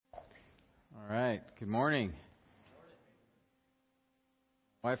right. Good morning.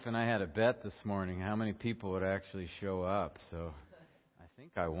 Wife and I had a bet this morning how many people would actually show up. So I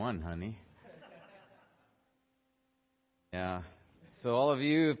think I won, honey. Yeah. So all of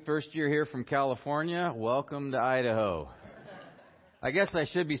you, first year here from California, welcome to Idaho. I guess I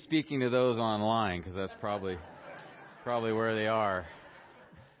should be speaking to those online because that's probably where they are.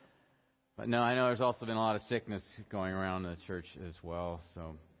 But no, I know there's also been a lot of sickness going around the church as well.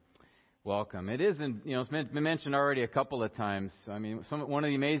 So welcome. It isn't, it's been mentioned already a couple of times. I mean, one of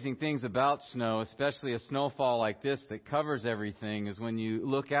the amazing things about snow, especially a snowfall like this that covers everything, is when you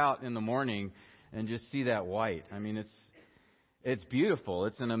look out in the morning and just see that white. I mean, it's beautiful.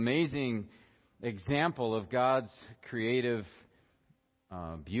 It's an amazing example of God's creative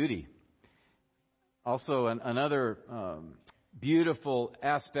beauty. Also, another beautiful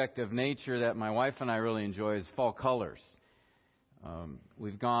aspect of nature that my wife and I really enjoy is fall colors.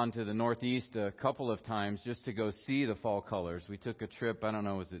 We've gone to the Northeast a couple of times just to go see the fall colors. We took a trip, I don't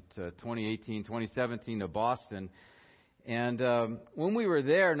know, was it 2018, 2017 to Boston. And when we were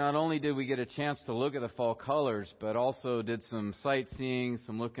there, not only did we get a chance to look at the fall colors, but also did some sightseeing,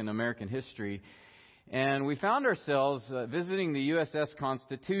 some look in American history. And we found ourselves visiting the USS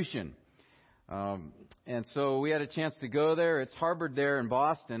Constitution. And so we had a chance to go there. It's harbored there in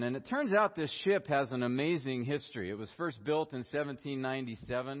Boston. And it turns out this ship has an amazing history. It was first built in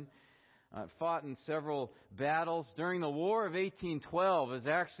 1797. It fought in several battles. During the War of 1812 is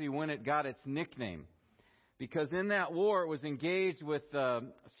actually when it got its nickname. Because in that war it was engaged with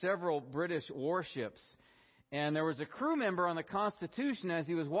several British warships. And there was a crew member on the Constitution, as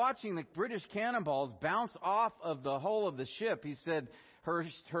he was watching the British cannonballs bounce off of the hull of the ship, he said,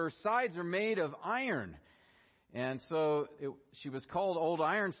 her sides are made of iron. And so she was called Old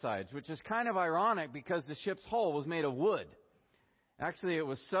Ironsides, which is kind of ironic because the ship's hull was made of wood. Actually, it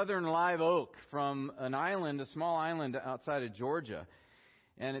was southern live oak from an island, a small island outside of Georgia.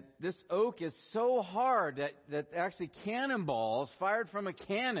 And this oak is so hard that actually cannonballs fired from a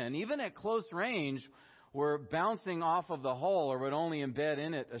cannon, even at close range, were bouncing off of the hull or would only embed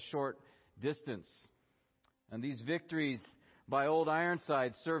in it a short distance. And these victories by Old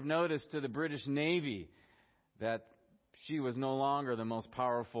Ironsides served notice to the British Navy that she was no longer the most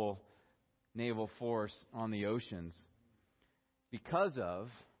powerful naval force on the oceans because of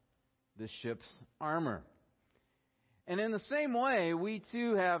the ship's armor. And in the same way, we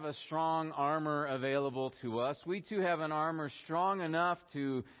too have a strong armor available to us. We too have an armor strong enough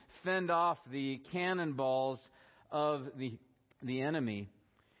to fend off the cannonballs of the enemy.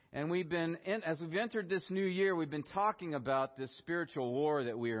 And as we've entered this new year, we've been talking about this spiritual war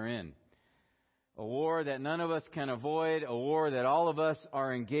that we are in. A war that none of us can avoid, a war that all of us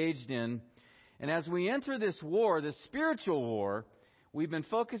are engaged in. And as we enter this war, the spiritual war, we've been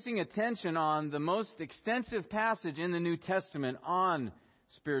focusing attention on the most extensive passage in the New Testament on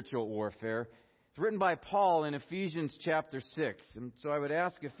spiritual warfare. It's written by Paul in Ephesians chapter 6. And so I would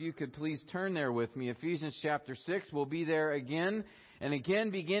ask if you could please turn there with me. Ephesians chapter 6, we'll be there again and again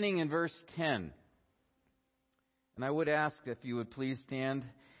beginning in verse 10. And I would ask if you would please stand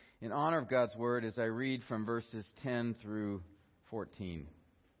in honor of God's Word as I read from verses 10 through 14.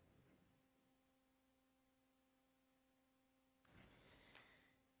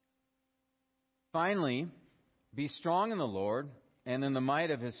 Finally, be strong in the Lord and in the might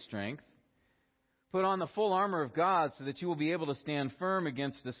of His strength. Put on the full armor of God so that you will be able to stand firm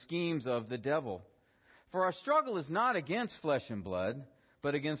against the schemes of the devil. For our struggle is not against flesh and blood,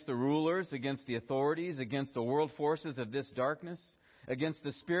 but against the rulers, against the authorities, against the world forces of this darkness, against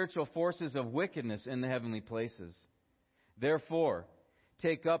the spiritual forces of wickedness in the heavenly places. Therefore,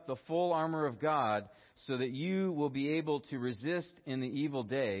 take up the full armor of God so that you will be able to resist in the evil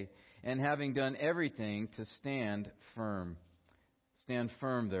day, and having done everything, to stand firm. Stand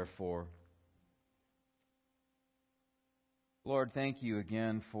firm, therefore. Lord, thank you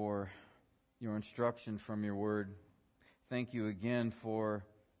again for your instruction from your word. Thank you again for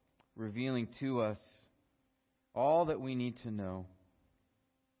revealing to us all that we need to know.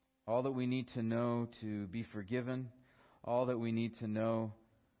 All that we need to know to be forgiven. All that we need to know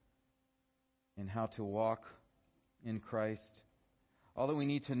in how to walk in Christ. All that we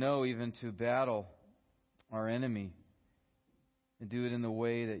need to know even to battle our enemy and do it in the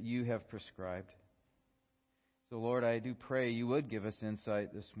way that you have prescribed. So, Lord, I do pray you would give us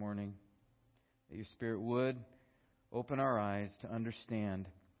insight this morning, that your Spirit would open our eyes to understand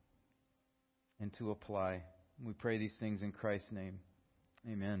and to apply. We pray these things in Christ's name.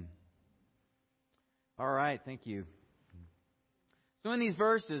 Amen. All right, thank you. So in these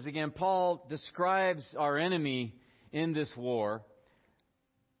verses, again, Paul describes our enemy in this war.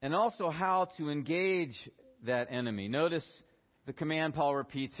 and also how to engage that enemy. Notice the command Paul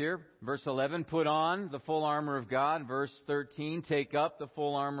repeats here. Verse 11, put on the full armor of God. Verse 13, take up the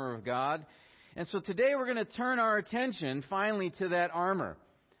full armor of God. And so today we're going to turn our attention finally to that armor.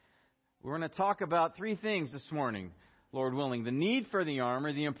 We're going to talk about three things this morning, Lord willing. The need for the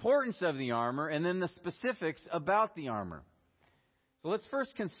armor, the importance of the armor, and then the specifics about the armor. So let's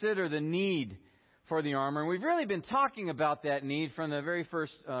first consider the need for the armor. And we've really been talking about that need from the very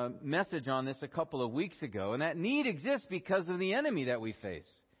first message on this a couple of weeks ago. And that need exists because of the enemy that we face.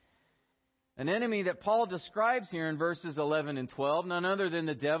 An enemy that Paul describes here in verses 11 and 12, none other than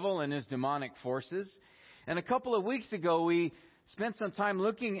the devil and his demonic forces. And a couple of weeks ago, we spent some time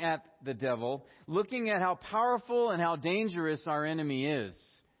looking at the devil, looking at how powerful and how dangerous our enemy is.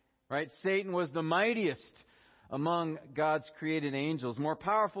 Right? Satan was the mightiest among God's created angels, more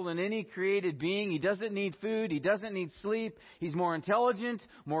powerful than any created being. He doesn't need food. He doesn't need sleep. He's more intelligent,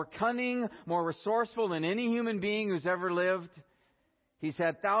 more cunning, more resourceful than any human being who's ever lived. He's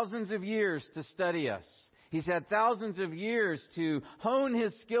had thousands of years to study us. He's had thousands of years to hone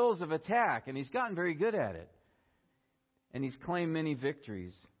his skills of attack, and he's gotten very good at it. And he's claimed many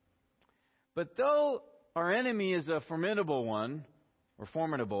victories. But though our enemy is a formidable one, or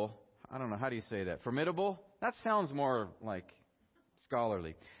formidable, I don't know, how do you say that? Formidable? That sounds more like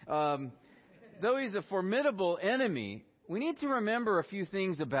scholarly. Though he's a formidable enemy, we need to remember a few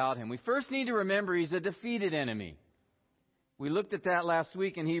things about him. We first need to remember he's a defeated enemy. We looked at that last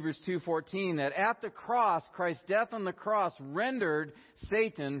week in Hebrews 2:14, that at the cross, Christ's death on the cross rendered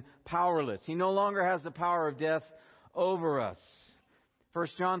Satan powerless. He no longer has the power of death over us. 1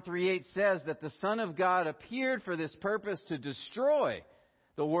 John 3:8 says that the Son of God appeared for this purpose, to destroy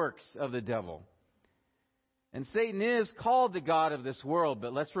the works of the devil. And Satan is called the god of this world,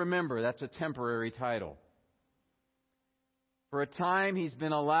 but let's remember that's a temporary title. For a time, he's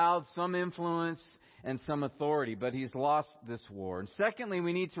been allowed some influence and some authority, but he's lost this war. And secondly,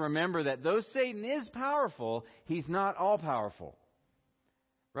 we need to remember that though Satan is powerful, he's not all-powerful.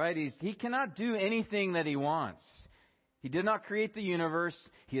 Right? He cannot do anything that he wants. He did not create the universe.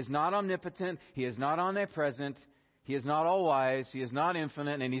 He is not omnipotent. He is not omnipresent. He is not all-wise. He is not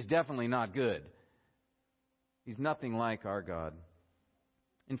infinite. And he's definitely not good. He's nothing like our God.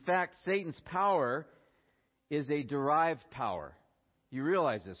 In fact, Satan's power is a derived power. You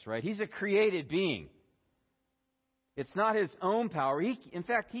realize this, right? He's a created being. It's not his own power. In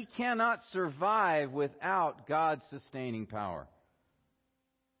fact, he cannot survive without God's sustaining power.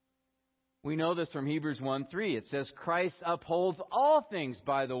 We know this from Hebrews 1:3. It says, Christ upholds all things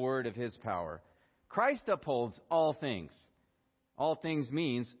by the word of his power. Christ upholds all things. All things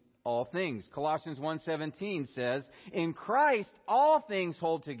means all things. Colossians 1:17 says, in Christ all things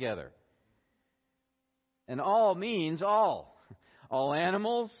hold together. And all means all. All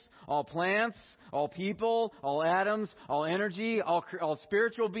animals, all plants, all people, all atoms, all energy, all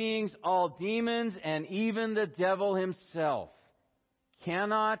spiritual beings, all demons, and even the devil himself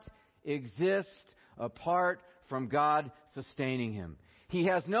cannot exist apart from God sustaining him. He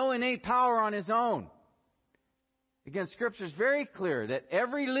has no innate power on his own. Again, Scripture is very clear that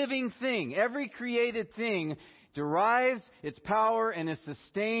every living thing, every created thing derives its power and is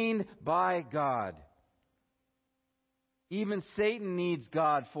sustained by God. Even Satan needs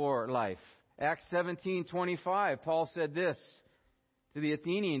God for life. Acts 17:25, Paul said this to the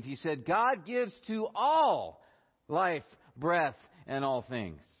Athenians. He said, God gives to all life, breath, and all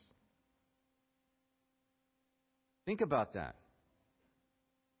things. Think about that.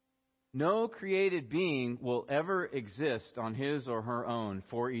 No created being will ever exist on his or her own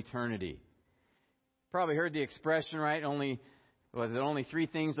for eternity. Probably heard the expression, right? Only three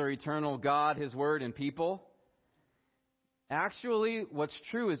things are eternal: God, His Word, and people. Actually, what's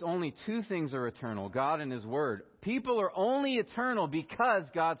true is only two things are eternal: God and His Word. People are only eternal because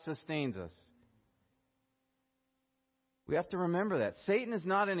God sustains us. We have to remember that. Satan is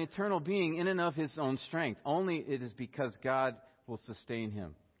not an eternal being in and of his own strength. Only it is because God will sustain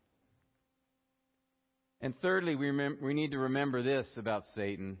him. And thirdly, we need to remember this about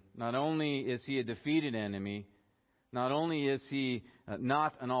Satan. Not only is he a defeated enemy, not only is he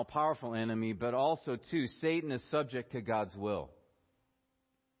not an all-powerful enemy, but also, too, Satan is subject to God's will.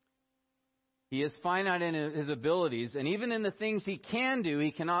 He is finite in his abilities, and even in the things he can do,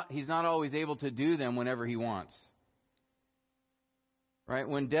 he's not always able to do them whenever he wants. Right?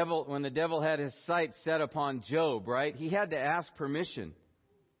 When the devil had his sights set upon Job, right, he had to ask permission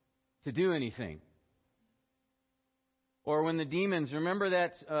to do anything. Or when the demons, remember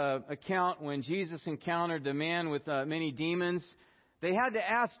that account when Jesus encountered the man with many demons? They had to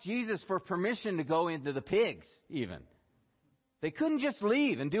ask Jesus for permission to go into the pigs, even. They couldn't just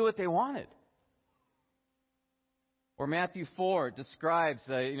leave and do what they wanted. Or Matthew 4 describes,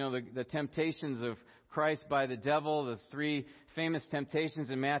 the temptations of Christ by the devil, the three famous temptations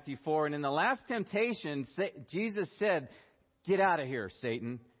in Matthew 4. And in the last temptation, Jesus said, "Get out of here,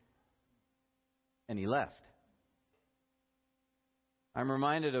 Satan." And he left. I'm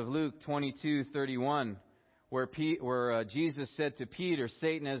reminded of Luke 22:31, where Jesus said to Peter,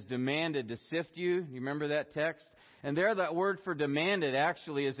 "Satan has demanded to sift you." You remember that text? And there, that word for demanded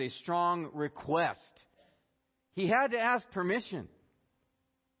actually is a strong request. He had to ask permission.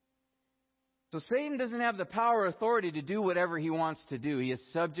 So Satan doesn't have the power or authority to do whatever he wants to do. He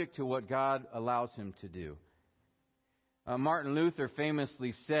is subject to what God allows him to do. Martin Luther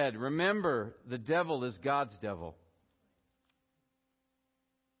famously said, "Remember, the devil is God's devil."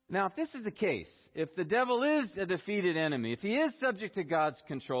 Now, if this is the case, if the devil is a defeated enemy, if he is subject to God's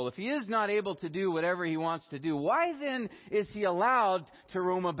control, if he is not able to do whatever he wants to do, why then is he allowed to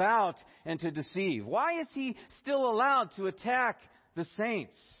roam about and to deceive? Why is he still allowed to attack the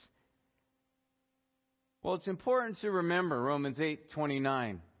saints? Well, it's important to remember Romans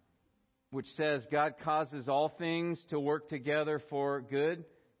 8:29, which says God causes all things to work together for good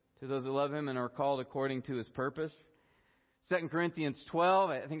to those who love him and are called according to his purpose. 2 Corinthians 12,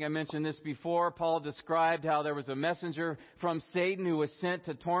 I think I mentioned this before. Paul described how there was a messenger from Satan who was sent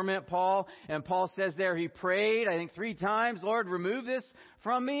to torment Paul. And Paul says there he prayed, I think 3 times, "Lord, remove this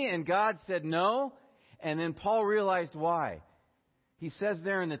from me." And God said no. And then Paul realized why. He says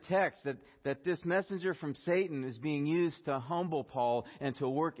there in the text that this messenger from Satan is being used to humble Paul and to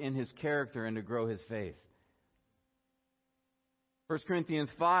work in his character and to grow his faith. 1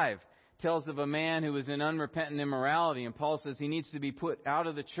 Corinthians 5 tells of a man who was in unrepentant immorality, and Paul says he needs to be put out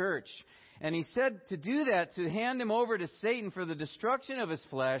of the church. And he said to do that, to hand him over to Satan for the destruction of his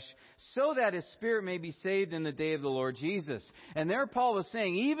flesh, so that his spirit may be saved in the day of the Lord Jesus. And there Paul was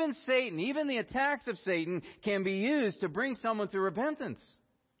saying, even Satan, even the attacks of Satan can be used to bring someone to repentance.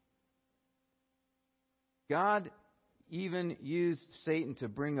 God even used Satan to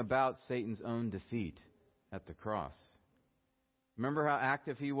bring about Satan's own defeat at the cross. Remember how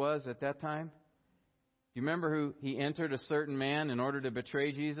active he was at that time? Do you remember who he entered a certain man in order to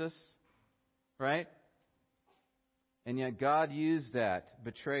betray Jesus? Right? And yet God used that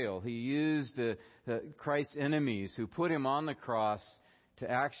betrayal. He used Christ's enemies who put him on the cross to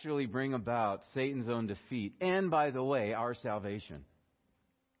actually bring about Satan's own defeat. And, by the way, our salvation.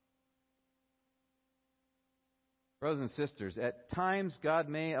 Brothers and sisters, at times God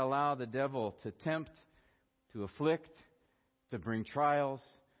may allow the devil to tempt, to afflict, to bring trials,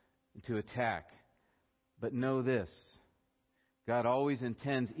 and to attack. But know this, God always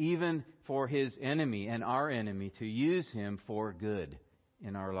intends, even for his enemy and our enemy, to use him for good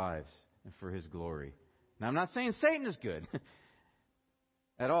in our lives and for his glory. Now, I'm not saying Satan is good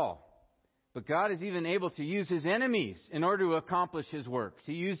at all. But God is even able to use his enemies in order to accomplish his works.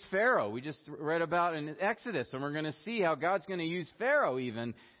 He used Pharaoh. We just read about in Exodus, and we're going to see how God's going to use Pharaoh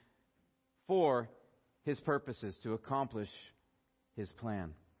even for his purposes to accomplish his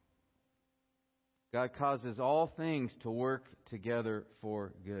plan. God causes all things to work together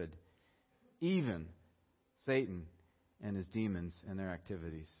for good, even Satan and his demons and their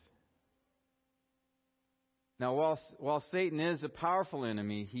activities. Now, while Satan is a powerful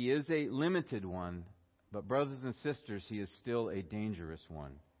enemy, he is a limited one. But brothers and sisters, he is still a dangerous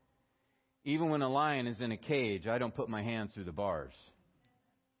one. Even when a lion is in a cage, I don't put my hands through the bars.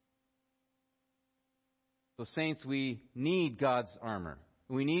 So saints, we need God's armor.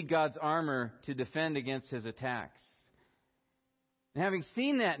 We need God's armor to defend against his attacks. And having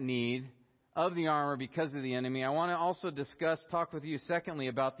seen that need of the armor because of the enemy, I want to also talk with you secondly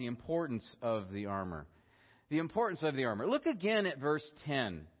about the importance of the armor. The importance of the armor. Look again at verse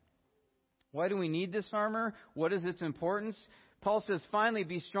 10. Why do we need this armor? What is its importance? Paul says, finally,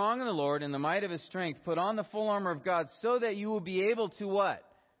 be strong in the Lord and the might of his strength. Put on the full armor of God so that you will be able to what?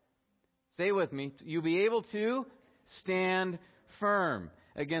 Say with me. You'll be able to stand firm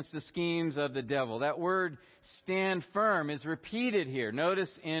against the schemes of the devil. That word stand firm is repeated here.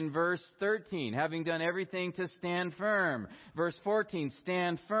 Notice in verse 13, having done everything to stand firm. Verse 14,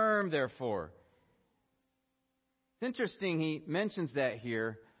 stand firm, therefore. It's interesting he mentions that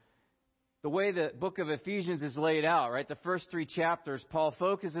here. The way the book of Ephesians is laid out, right? The first 3 chapters, Paul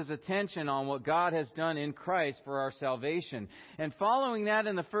focuses attention on what God has done in Christ for our salvation. And following that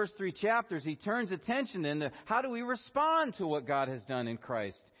in the first 3 chapters, he turns attention into how do we respond to what God has done in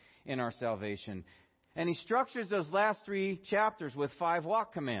Christ in our salvation. And he structures those last 3 chapters with 5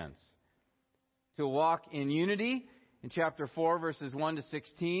 walk commands. To walk in unity in chapter 4, verses 1 to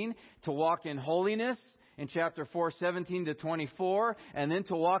 16. To walk in holiness in chapter 4, 17 to 24, and then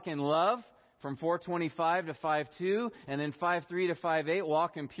to walk in love from 4:25 to 5:2, and then 5:3 to 5:8,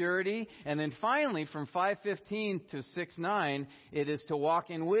 walk in purity, and then finally from 5:15 to 6:9, it is to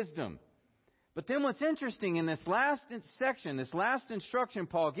walk in wisdom. But then what's interesting in this last section, this last instruction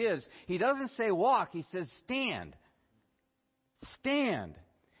Paul gives, he doesn't say walk, he says stand. Stand.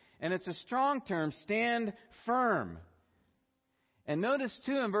 And it's a strong term, stand firm. And notice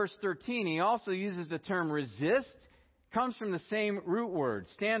too in verse 13, he also uses the term resist. Comes from the same root word.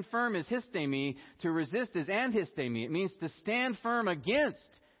 Stand firm is histemi. To resist is anhistemi. It means to stand firm against.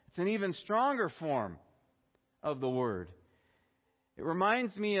 It's an even stronger form of the word. It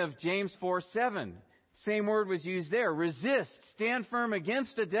reminds me of James 4:7. Same word was used there. Resist. Stand firm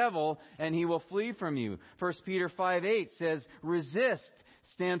against the devil and he will flee from you. 1 Peter 5:8 says, resist.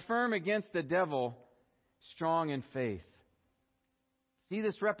 Stand firm against the devil, strong in faith. See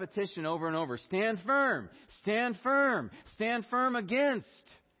this repetition over and over. Stand firm. Stand firm. Stand firm against.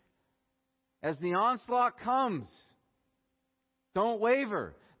 As the onslaught comes, don't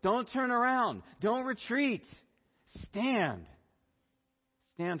waver. Don't turn around. Don't retreat. Stand.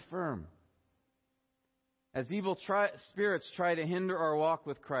 Stand firm. As evil spirits try to hinder our walk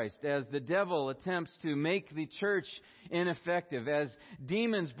with Christ, as the devil attempts to make the church ineffective, as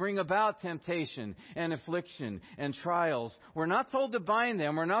demons bring about temptation and affliction and trials, we're not told to bind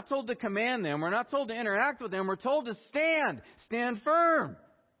them, we're not told to command them, we're not told to interact with them, we're told to stand. Stand firm.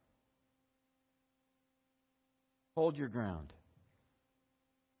 Hold your ground.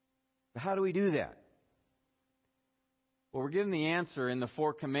 How do we do that? Well, we're given the answer in the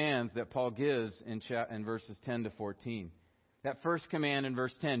 4 commands that Paul gives in verses 10 to 14. That first command in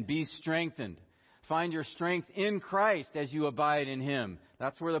verse 10, be strengthened. Find your strength in Christ as you abide in Him.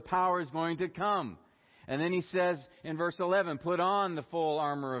 That's where the power is going to come. And then he says in verse 11, put on the full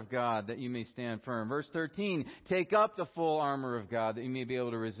armor of God that you may stand firm. Verse 13, take up the full armor of God that you may be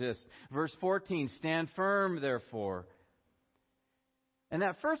able to resist. Verse 14, stand firm therefore. And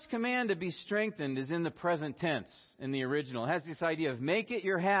that first command to be strengthened is in the present tense in the original. It has this idea of make it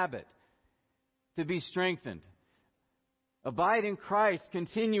your habit to be strengthened. Abide in Christ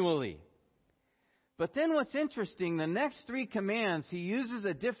continually. But then what's interesting, the next 3 commands, he uses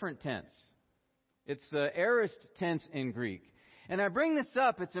a different tense. It's the aorist tense in Greek. And I bring this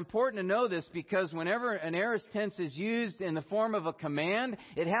up, it's important to know this because whenever an aorist tense is used in the form of a command,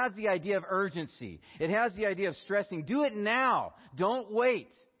 it has the idea of urgency. It has the idea of stressing. Do it now. Don't wait.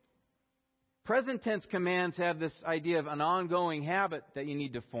 Present tense commands have this idea of an ongoing habit that you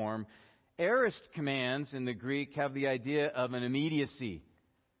need to form. Aorist commands in the Greek have the idea of an immediacy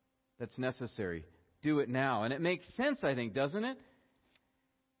that's necessary. Do it now. And it makes sense, I think, doesn't it?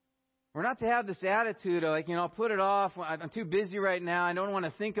 We're not to have this attitude of I'll put it off. I'm too busy right now. I don't want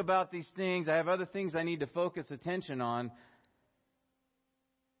to think about these things. I have other things I need to focus attention on.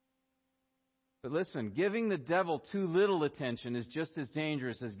 But listen, giving the devil too little attention is just as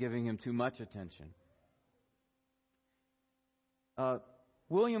dangerous as giving him too much attention.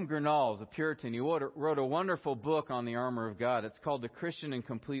 William Gurnall, a Puritan, he wrote a wonderful book on the armor of God. It's called The Christian in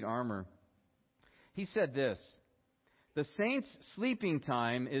Complete Armor. He said this, the saint's sleeping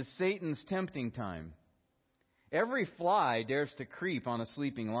time is Satan's tempting time. Every fly dares to creep on a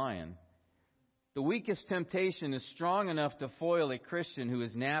sleeping lion. The weakest temptation is strong enough to foil a Christian who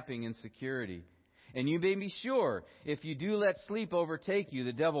is napping in security. And you may be sure, if you do let sleep overtake you,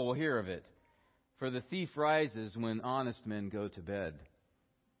 the devil will hear of it. For the thief rises when honest men go to bed.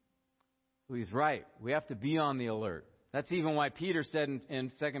 So he's right. We have to be on the alert. That's even why Peter said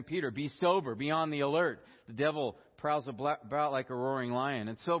in 2 Peter, be sober, be on the alert. The devil prowls about like a roaring lion.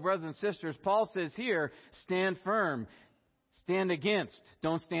 And so, brothers and sisters, Paul says here, stand firm, stand against,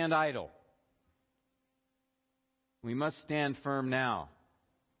 don't stand idle. We must stand firm now.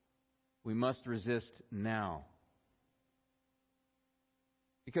 We must resist now.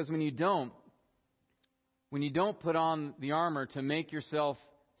 Because when you don't put on the armor to make yourself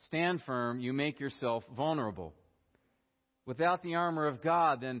stand firm, you make yourself vulnerable. Without the armor of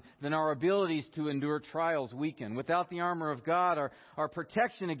God, then our abilities to endure trials weaken. Without the armor of God, our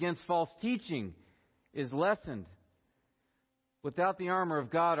protection against false teaching is lessened. Without the armor of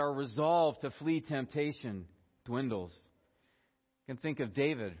God, our resolve to flee temptation dwindles. I can think of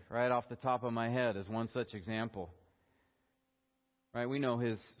David right off the top of my head as one such example. Right, we know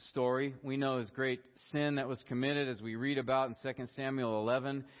his story. We know his great sin that was committed as we read about in 2 Samuel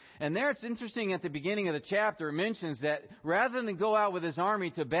 11. And there it's interesting at the beginning of the chapter, it mentions that rather than go out with his army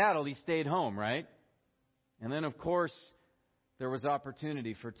to battle, he stayed home, right? And then, of course, there was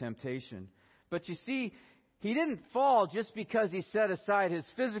opportunity for temptation. But you see, He didn't fall just because he set aside his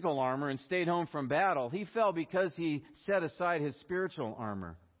physical armor and stayed home from battle. He fell because he set aside his spiritual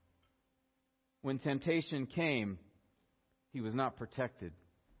armor. When temptation came, he was not protected.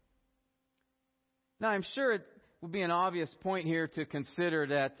 Now, I'm sure it would be an obvious point here to consider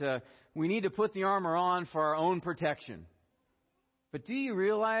that we need to put the armor on for our own protection. But do you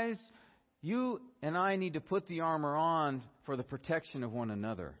realize you and I need to put the armor on for the protection of one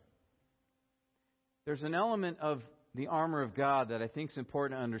another? There's an element of the armor of God that I think is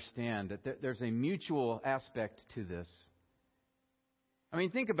important to understand, that there's a mutual aspect to this. I mean,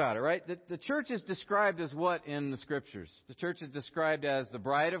 think about it, right? The church is described as what in the Scriptures? The church is described as the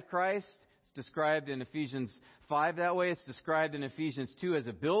bride of Christ. It's described in Ephesians 5 that way. It's described in Ephesians 2 as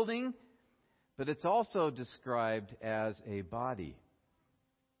a building. But it's also described as a body.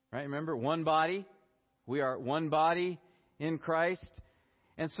 Right? Remember, one body. We are one body in Christ.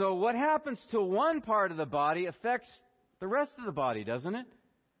 And so what happens to one part of the body affects the rest of the body, doesn't it?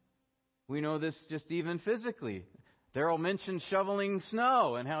 We know this just even physically. Daryl mentioned shoveling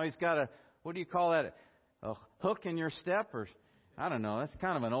snow and how he's got a, what do you call that? A hook in your step? Or I don't know. That's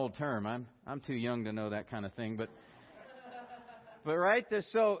kind of an old term. I'm too young to know that kind of thing. But right,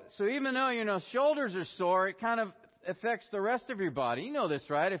 so even though, shoulders are sore, it kind of affects the rest of your body. You know this,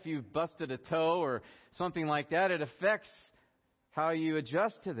 right? If you've busted a toe or something like that, it affects how you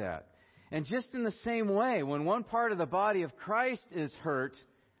adjust to that. And just in the same way, when one part of the body of Christ is hurt,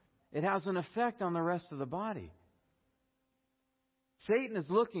 it has an effect on the rest of the body. Satan is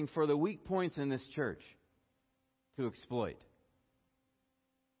looking for the weak points in this church to exploit.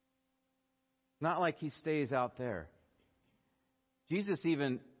 Not like he stays out there. Jesus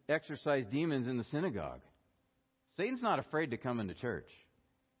even exorcised demons in the synagogue. Satan's not afraid to come into church.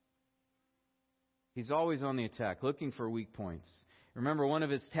 He's always on the attack, looking for weak points. Remember, one of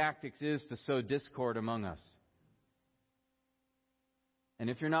his tactics is to sow discord among us. And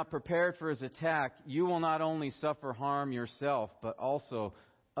if you're not prepared for his attack, you will not only suffer harm yourself, but also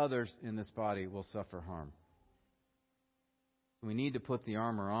others in this body will suffer harm. We need to put the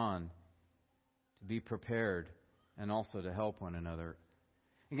armor on to be prepared and also to help one another.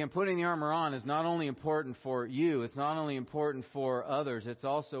 Again, putting the armor on is not only important for you, it's not only important for others, it's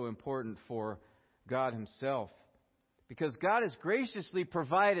also important for God Himself. Because God has graciously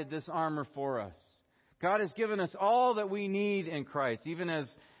provided this armor for us. God has given us all that we need in Christ. Even as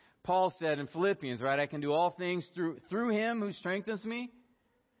Paul said in Philippians, right? I can do all things through Him who strengthens me.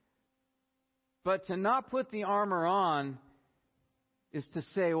 But to not put the armor on is to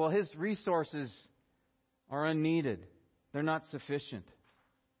say, well, His resources are unneeded. They're not sufficient.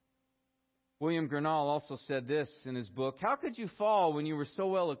 William Gurnall also said this in his book, how could you fall when you were so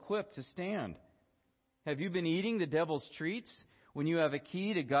well equipped to stand? Have you been eating the devil's treats when you have a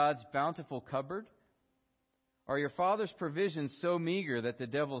key to God's bountiful cupboard? Are your Father's provisions so meager that the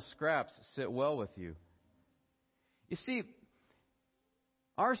devil's scraps sit well with you? You see,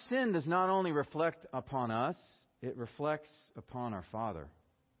 our sin does not only reflect upon us, it reflects upon our Father.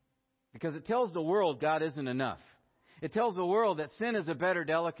 Because it tells the world God isn't enough. It tells the world that sin is a better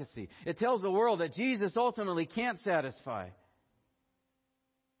delicacy. It tells the world that Jesus ultimately can't satisfy.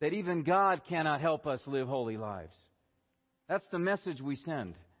 That even God cannot help us live holy lives. That's the message we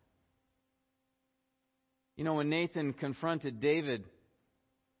send. You know, when Nathan confronted David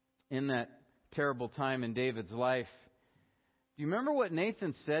in that terrible time in David's life, do you remember what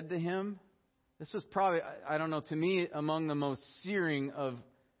Nathan said to him? This was probably, I don't know, to me, among the most searing of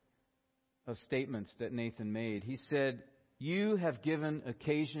statements that Nathan made. He said, "You have given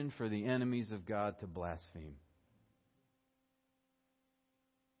occasion for the enemies of God to blaspheme."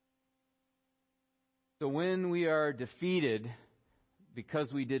 So when we are defeated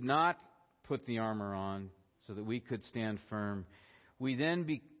because we did not put the armor on so that we could stand firm, we then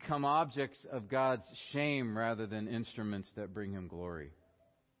become objects of God's shame rather than instruments that bring Him glory.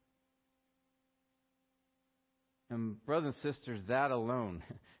 And brothers and sisters, that alone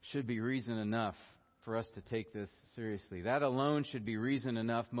should be reason enough for us to take this seriously. That alone should be reason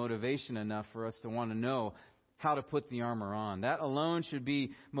enough, motivation enough for us to want to know how to put the armor on. That alone should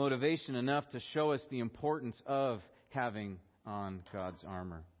be motivation enough to show us the importance of having on God's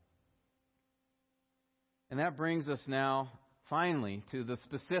armor. And that brings us now, finally, to the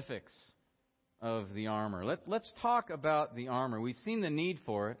specifics of the armor. Let's talk about the armor. We've seen the need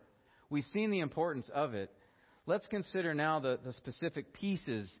for it. We've seen the importance of it. Let's consider now the specific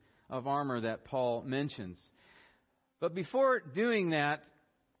pieces of armor that Paul mentions. But before doing that,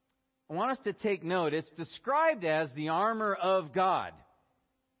 I want us to take note. It's described as the armor of God.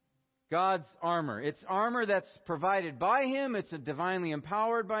 God's armor. It's armor that's provided by Him. It's divinely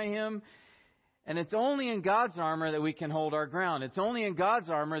empowered by Him. And it's only in God's armor that we can hold our ground. It's only in God's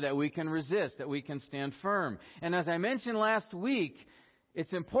armor that we can resist, that we can stand firm. And as I mentioned last week,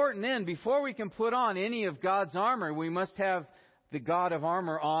 it's important then, before we can put on any of God's armor, we must have the God of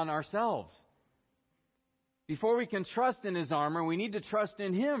armor on ourselves. Before we can trust in His armor, we need to trust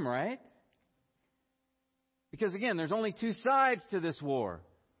in Him, right? Because again, there's only two sides to this war.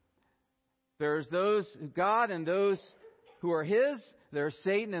 There's those, God, and those who are His. There's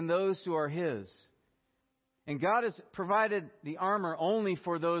Satan and those who are His. And God has provided the armor only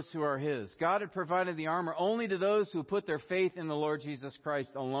for those who are His. God had provided the armor only to those who put their faith in the Lord Jesus Christ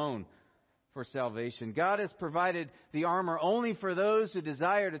alone for salvation. God has provided the armor only for those who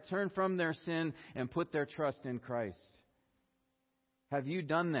desire to turn from their sin and put their trust in Christ. Have you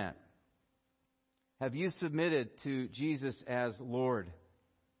done that? Have you submitted to Jesus as Lord?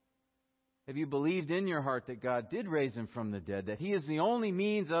 Have you believed in your heart that God did raise Him from the dead, that He is the only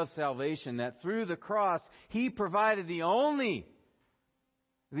means of salvation, that through the cross He provided the only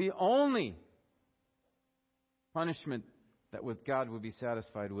punishment that God would be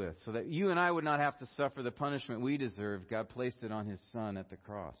satisfied with, so that you and I would not have to suffer the punishment we deserve? God placed it on His Son at the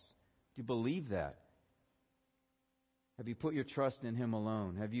cross. Do you believe that? Have you put your trust in Him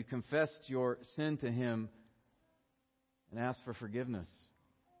alone? Have you confessed your sin to Him and asked for forgiveness?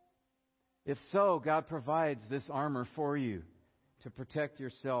 If so, God provides this armor for you to protect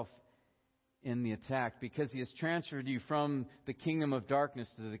yourself in the attack, because He has transferred you from the kingdom of darkness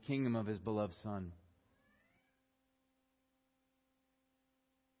to the kingdom of His beloved Son.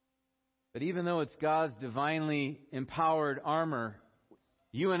 But even though it's God's divinely empowered armor,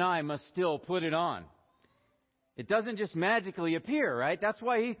 you and I must still put it on. It doesn't just magically appear, right? That's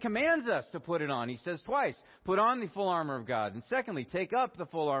why He commands us to put it on. He says twice, put on the full armor of God. And secondly, take up the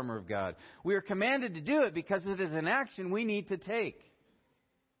full armor of God. We are commanded to do it because it is an action we need to take.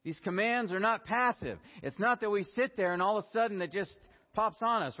 These commands are not passive. It's not that we sit there and all of a sudden it just pops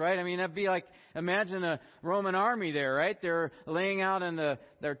on us, right? I mean, that'd be like, imagine a Roman army there, right? They're laying out in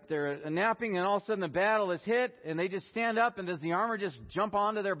they're napping, and all of a sudden the battle is hit and they just stand up, and does the armor just jump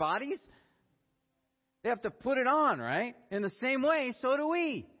onto their bodies? They have to put it on, right? In the same way, so do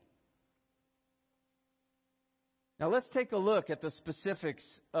we. Now let's take a look at the specifics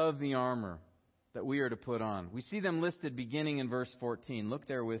of the armor that we are to put on. We see them listed beginning in verse 14. Look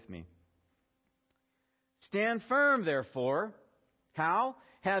there with me. Stand firm, therefore. How?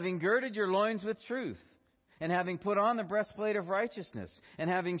 Having girded your loins with truth, and having put on the breastplate of righteousness, and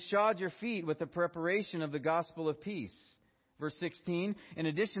having shod your feet with the preparation of the gospel of peace. Verse 16, in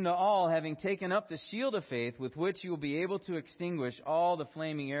addition to all, having taken up the shield of faith, with which you will be able to extinguish all the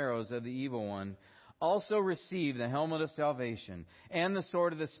flaming arrows of the evil one, also receive the helmet of salvation and the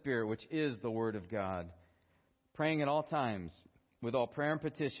sword of the Spirit, which is the Word of God, praying at all times with all prayer and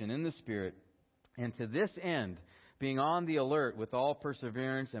petition in the Spirit, and to this end, being on the alert with all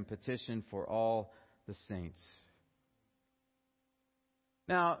perseverance and petition for all the saints.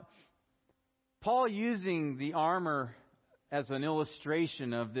 Now, Paul using the armor as an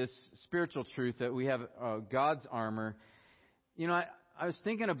illustration of this spiritual truth that we have God's armor, I was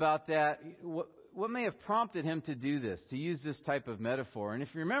thinking about that. What may have prompted him to do this, to use this type of metaphor? And if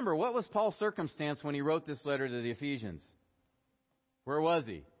you remember, what was Paul's circumstance when he wrote this letter to the Ephesians? Where was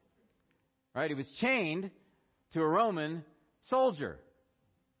he? Right? He was chained to a Roman soldier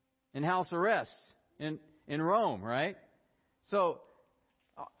in house arrest in Rome, right? So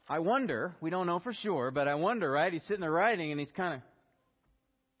I wonder, we don't know for sure, but I wonder, right? He's sitting there writing and he's kind of,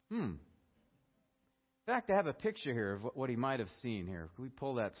 In fact, I have a picture here of what he might have seen here. Can we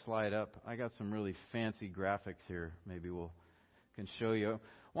pull that slide up? I got some really fancy graphics here. Maybe can show you.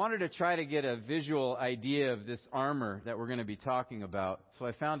 Wanted to try to get a visual idea of this armor that we're going to be talking about. So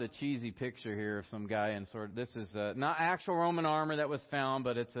I found a cheesy picture here of some guy in this is not actual Roman armor that was found,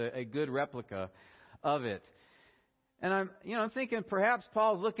 but it's a good replica of it. And I'm thinking perhaps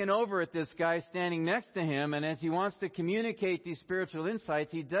Paul's looking over at this guy standing next to him, and as he wants to communicate these spiritual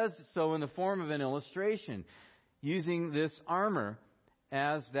insights, he does so in the form of an illustration, using this armor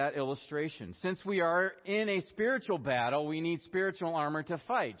as that illustration. Since we are in a spiritual battle, we need spiritual armor to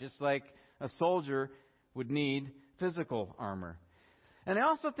fight, just like a soldier would need physical armor. And I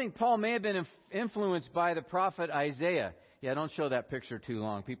also think Paul may have been influenced by the prophet Isaiah. Yeah, don't show that picture too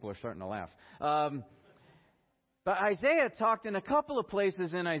long. People are starting to laugh. But Isaiah talked in a couple of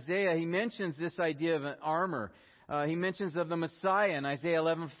places in Isaiah. He mentions this idea of an armor. He mentions of the Messiah in Isaiah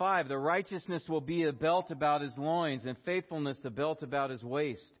 11:5. The righteousness will be a belt about his loins, and faithfulness the belt about his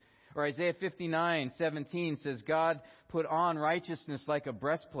waist. Or Isaiah 59:17 says, God put on righteousness like a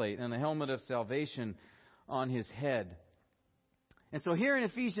breastplate and the helmet of salvation on his head. And so here in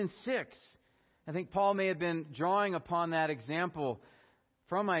Ephesians 6, I think Paul may have been drawing upon that example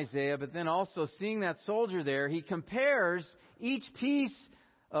from Isaiah, but then also seeing that soldier there, he compares each piece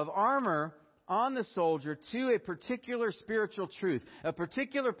of armor on the soldier to a particular spiritual truth, a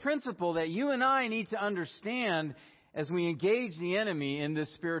particular principle that you and I need to understand as we engage the enemy in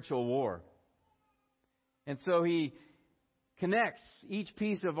this spiritual war. And so he connects each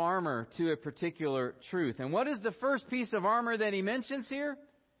piece of armor to a particular truth. And what is the first piece of armor that he mentions here?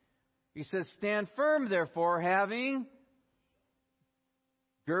 He says, "Stand firm, therefore, having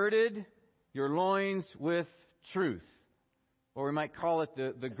girded your loins with truth." Or we might call it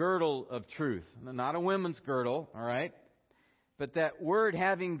the girdle of truth. Not a women's girdle, all right? But that word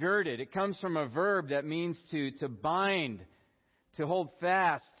having girded, it comes from a verb that means to bind, to hold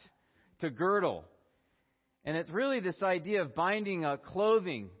fast, to girdle. And it's really this idea of binding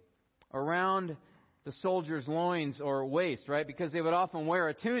clothing around the soldier's loins or waist, right? Because they would often wear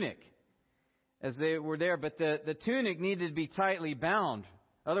a tunic as they were there. But the tunic needed to be tightly bound.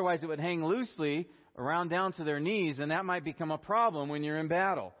 Otherwise, it would hang loosely around down to their knees, and that might become a problem when you're in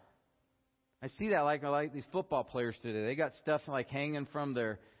battle. I see that like these football players today. They got stuff like hanging from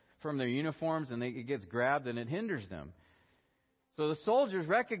their uniforms, and it gets grabbed and it hinders them. So the soldiers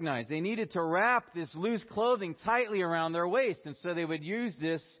recognized they needed to wrap this loose clothing tightly around their waist, and so they would use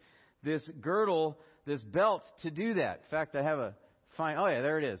this girdle, this belt to do that. In fact, I have a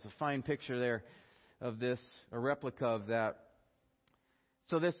there it is, a fine picture there of this, a replica of that.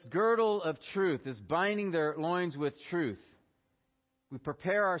 So this girdle of truth, this binding their loins with truth. We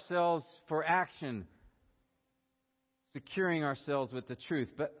prepare ourselves for action, securing ourselves with the truth.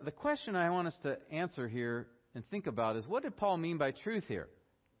 But the question I want us to answer here and think about is, what did Paul mean by truth here?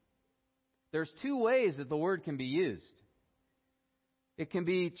 There's two ways that the word can be used. It can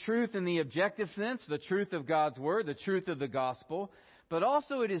be truth in the objective sense, the truth of God's word, the truth of the gospel. But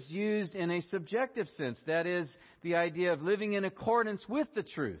also it is used in a subjective sense. That is the idea of living in accordance with the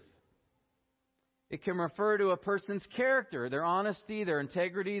truth. It can refer to a person's character, their honesty, their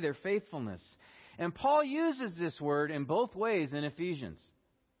integrity, their faithfulness. And Paul uses this word in both ways in Ephesians.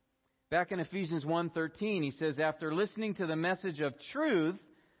 Back in Ephesians 1:13, he says, after listening to the message of truth,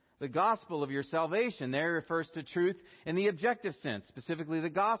 the gospel of your salvation. There he refers to truth in the objective sense, specifically the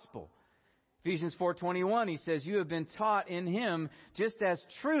gospel. Ephesians 4:21, he says, you have been taught in him just as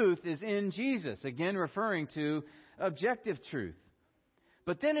truth is in Jesus. Again, referring to objective truth.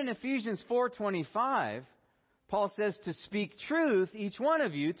 But then in Ephesians 4:25, Paul says to speak truth, each one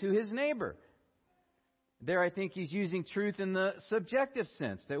of you, to his neighbor. There I think he's using truth in the subjective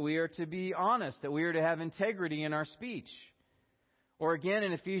sense, that we are to be honest, that we are to have integrity in our speech. Or again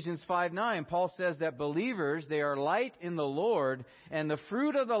in Ephesians 5:9, Paul says that believers, they are light in the Lord, and the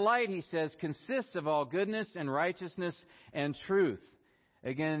fruit of the light, he says, consists of all goodness and righteousness and truth.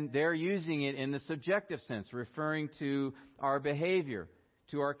 Again, they're using it in the subjective sense, referring to our behavior,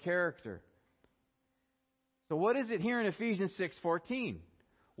 to our character. So what is it here in Ephesians 6:14?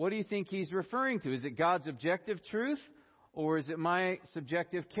 What do you think he's referring to? Is it God's objective truth, or is it my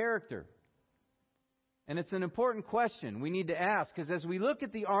subjective character? And it's an important question we need to ask, because as we look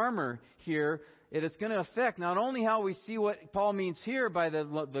at the armor here, it is going to affect not only how we see what Paul means here by the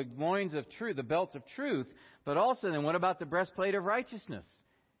loins of truth, the belts of truth, but also then what about the breastplate of righteousness?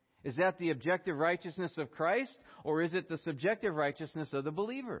 Is that the objective righteousness of Christ, or is it the subjective righteousness of the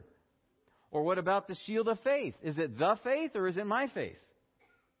believer? Or what about the shield of faith? Is it the faith, or is it my faith?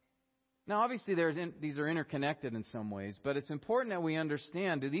 Now, obviously, these are interconnected in some ways, but it's important that we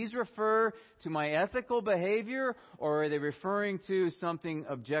understand, do these refer to my ethical behavior, or are they referring to something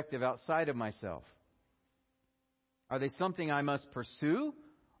objective outside of myself? Are they something I must pursue,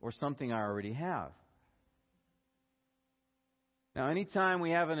 or something I already have? Now, anytime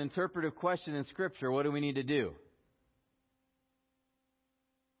we have an interpretive question in Scripture, what do we need to do?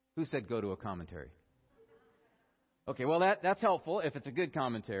 Who said go to a commentary? Okay, well, that's helpful if it's a good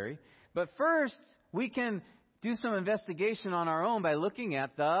commentary. But first, we can do some investigation on our own by looking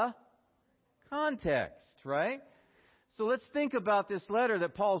at the context, right? So let's think about this letter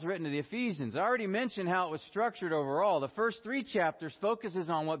that Paul's written to the Ephesians. I already mentioned how it was structured overall. The first 3 chapters focuses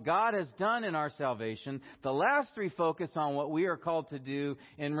on what God has done in our salvation. The last 3 focus on what we are called to do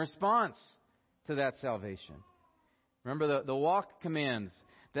in response to that salvation. Remember the walk commands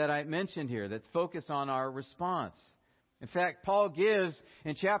that I mentioned here that focus on our response. In fact, Paul gives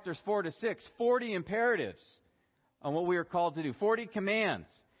in chapters 4 to 6, 40 imperatives on what we are called to do. 40 commands.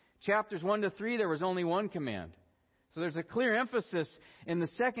 Chapters 1 to 3, there was only 1 command. So there's a clear emphasis in the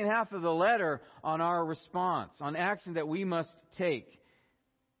second half of the letter on our response, on action that we must take.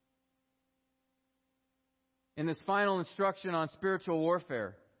 In this final instruction on spiritual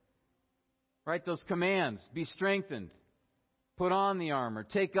warfare, Right? Those commands. Be strengthened. Put on the armor.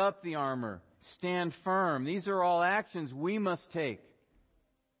 Take up the armor. Stand firm. These are all actions we must take.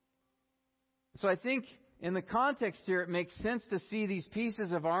 So I think in the context here, it makes sense to see these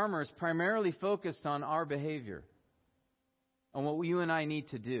pieces of armor as primarily focused on our behavior, on what you and I need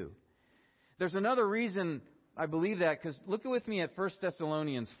to do. There's another reason I believe that, because look with me at 1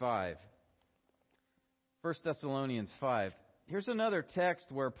 Thessalonians 5. 1 Thessalonians 5. Here's another text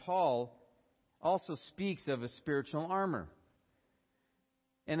where Paul also speaks of a spiritual armor.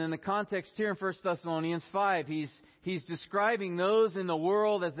 And in the context here in 1 Thessalonians 5, he's describing those in the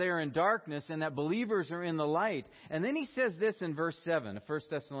world as they are in darkness and that believers are in the light. And then he says this in verse 7 of 1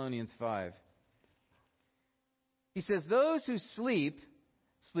 Thessalonians 5. He says, those who sleep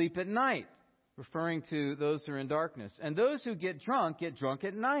at night, referring to those who are in darkness. And those who get drunk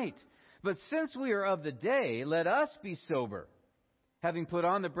at night. But since we are of the day, let us be sober, having put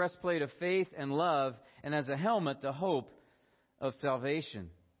on the breastplate of faith and love, and as a helmet the hope of salvation.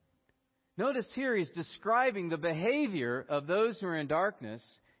 Notice here he's describing the behavior of those who are in darkness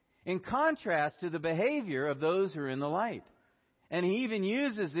in contrast to the behavior of those who are in the light. And he even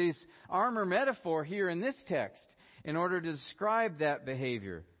uses this armor metaphor here in this text in order to describe that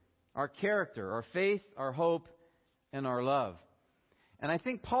behavior, our character, our faith, our hope, and our love. And I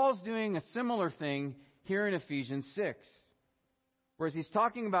think Paul's doing a similar thing here in Ephesians 6. Whereas he's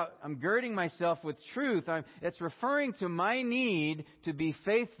talking about, I'm girding myself with truth, it's referring to my need to be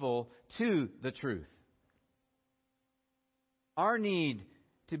faithful to the truth. Our need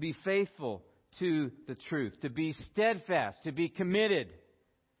to be faithful to the truth, to be steadfast, to be committed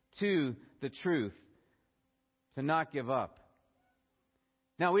to the truth, to not give up.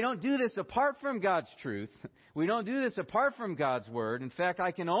 Now, we don't do this apart from God's truth. We don't do this apart from God's Word. In fact,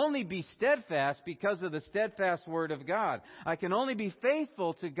 I can only be steadfast because of the steadfast Word of God. I can only be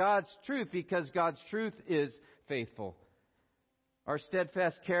faithful to God's truth because God's truth is faithful. Our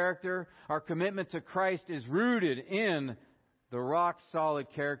steadfast character, our commitment to Christ is rooted in the rock-solid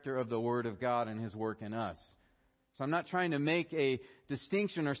character of the Word of God and His work in us. So I'm not trying to make a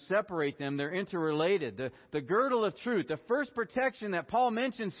distinction or separate them. They're interrelated. The girdle of truth, the first protection that Paul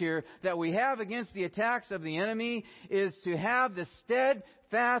mentions here that we have against the attacks of the enemy is to have the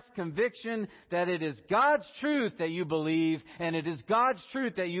steadfast conviction that it is God's truth that you believe and it is God's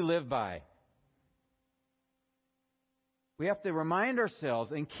truth that you live by. We have to remind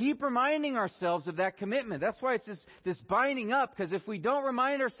ourselves and keep reminding ourselves of that commitment. That's why it's this binding up, because if we don't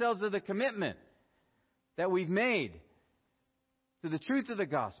remind ourselves of the commitment that we've made to the truth of the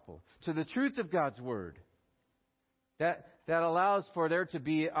gospel, to the truth of God's Word, that allows for there to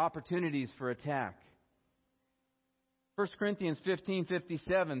be opportunities for attack. 1 Corinthians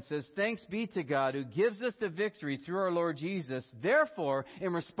 15:57 says, thanks be to God who gives us the victory through our Lord Jesus. Therefore,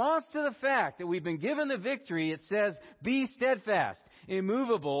 in response to the fact that we've been given the victory, it says, be steadfast,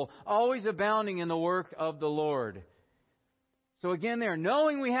 immovable, always abounding in the work of the Lord. So again there,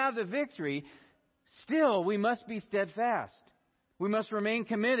 knowing we have the victory, still, we must be steadfast. We must remain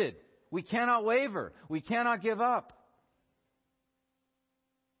committed. We cannot waver. We cannot give up.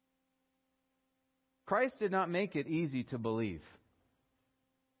 Christ did not make it easy to believe.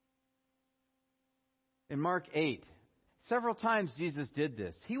 In Mark 8, several times Jesus did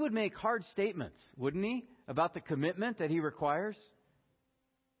this. He would make hard statements, wouldn't he, about the commitment that He requires?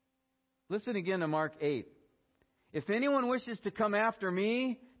 Listen again to Mark 8. If anyone wishes to come after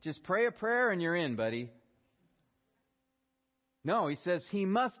me, just pray a prayer and you're in, buddy. No, he says he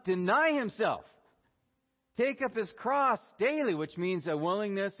must deny himself. Take up his cross daily, which means a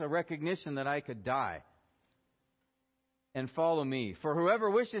willingness, a recognition that I could die. And follow me. For whoever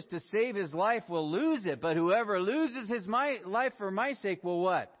wishes to save his life will lose it. But whoever loses his life for my sake will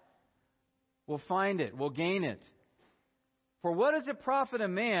what? Will find it, will gain it. For what does it profit a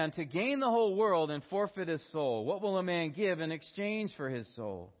man to gain the whole world and forfeit his soul? What will a man give in exchange for his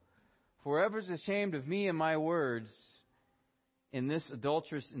soul? For whoever is ashamed of me and my words in this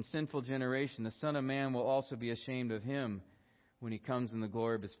adulterous and sinful generation, the Son of Man will also be ashamed of him when He comes in the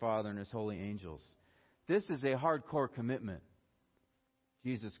glory of His Father and His holy angels. This is a hardcore commitment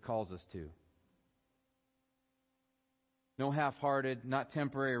Jesus calls us to. No half-hearted, not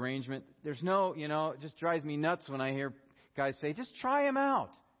temporary arrangement. There's no, it just drives me nuts when I hear guys say, just try Him out.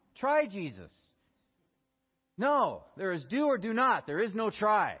 Try Jesus. No, there is do or do not. There is no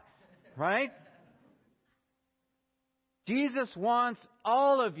try. Right? Jesus wants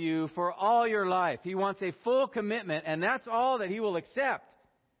all of you for all your life. He wants a full commitment, and that's all that He will accept.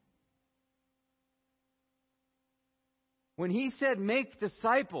 When He said, make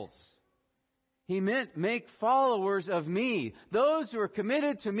disciples, He meant make followers of me, those who are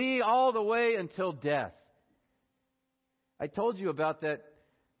committed to me all the way until death. I told you about that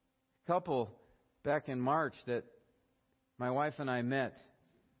couple back in March that my wife and I met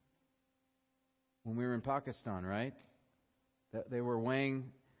when we were in Pakistan, right? That they were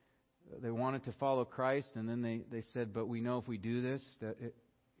weighing, they wanted to follow Christ, and then they said, but we know if we do this, that it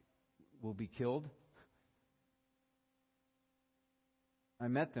will be killed. I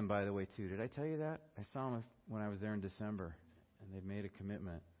met them, by the way, too. Did I tell you that? I saw them when I was there in December, and they'd made a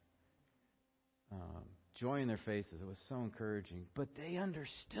commitment. Joy in their faces. It was so encouraging. But they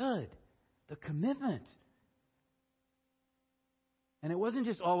understood the commitment. And it wasn't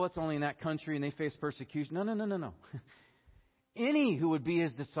just, it's only in that country and they face persecution. No. Any who would be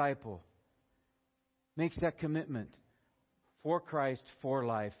His disciple makes that commitment for Christ, for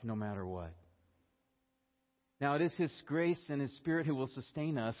life, no matter what. Now, it is His grace and His Spirit who will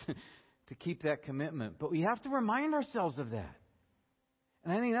sustain us to keep that commitment. But we have to remind ourselves of that.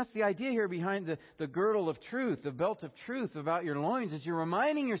 And I think that's the idea here behind the girdle of truth, the belt of truth about your loins, is you're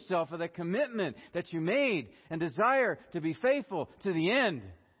reminding yourself of that commitment that you made and desire to be faithful to the end.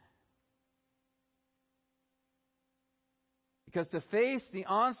 Because to face the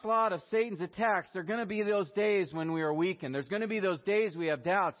onslaught of Satan's attacks, there are going to be those days when we are weakened. There's going to be those days we have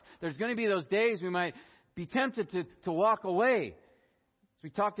doubts. There's going to be those days we might be tempted to walk away. As we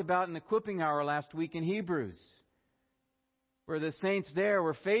talked about in the equipping hour last week in Hebrews, where the saints there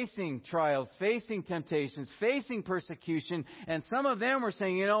were facing trials, facing temptations, facing persecution, and some of them were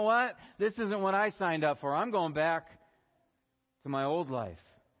saying, you know what? This isn't what I signed up for. I'm going back to my old life.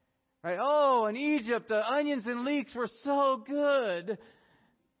 Right? Oh, in Egypt, the onions and leeks were so good.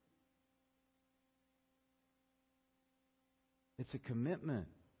 It's a commitment.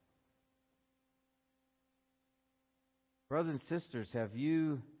 Brothers and sisters, have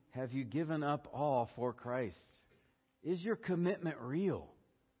you given up all for Christ? Is your commitment real?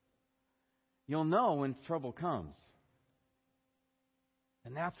 You'll know when trouble comes.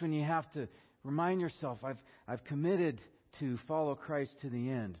 And that's when you have to remind yourself, I've committed to follow Christ to the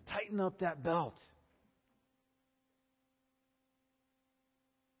end. Tighten up that belt.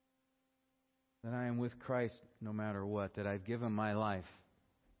 That I am with Christ no matter what. That I've given my life.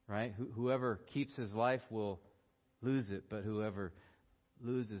 Right? Whoever keeps his life will lose it. But whoever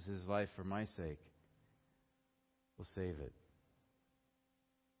loses his life for my sake will save it.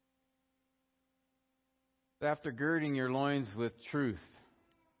 After girding your loins with truth,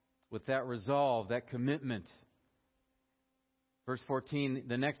 with that resolve, that commitment, verse 14,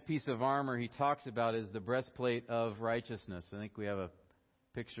 the next piece of armor he talks about is the breastplate of righteousness. I think we have a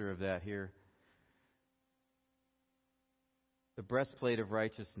picture of that here. The breastplate of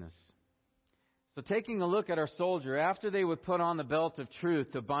righteousness. So taking a look at our soldier, after they would put on the belt of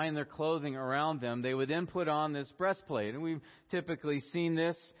truth to bind their clothing around them, they would then put on this breastplate. And we've typically seen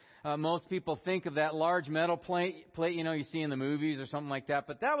this. Most people think of that large metal plate, you see in the movies or something like that.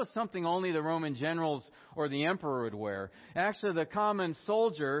 But that was something only the Roman generals or the emperor would wear. Actually, the common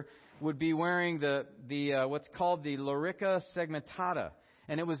soldier would be wearing the what's called the lorica segmentata.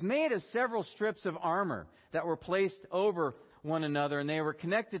 And it was made of several strips of armor that were placed over one another, and they were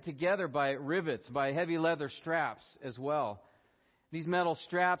connected together by rivets, by heavy leather straps as well. These metal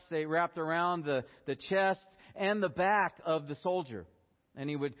straps, they wrapped around the chest and the back of the soldier. And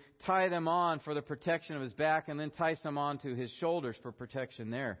he would tie them on for the protection of his back and then tie some onto his shoulders for protection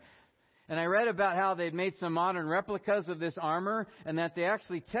there. And I read about how they'd made some modern replicas of this armor and that they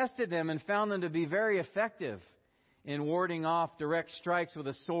actually tested them and found them to be very effective in warding off direct strikes with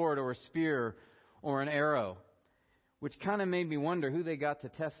a sword or a spear or an arrow. Which kind of made me wonder who they got to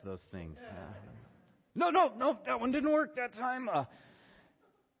test those things. No, that one didn't work that time.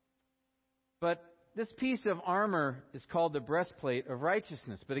 But this piece of armor is called the breastplate of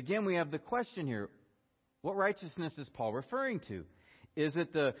righteousness. But again, we have the question here. What righteousness is Paul referring to? Is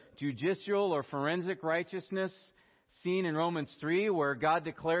it the judicial or forensic righteousness seen in Romans 3 where God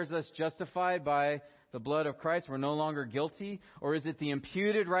declares us justified by the blood of Christ, we're no longer guilty? Or is it the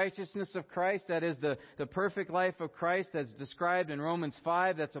imputed righteousness of Christ, that is the perfect life of Christ that's described in Romans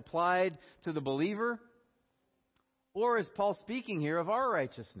 5 that's applied to the believer? Or is Paul speaking here of our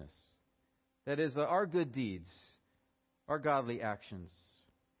righteousness? That is our good deeds, our godly actions.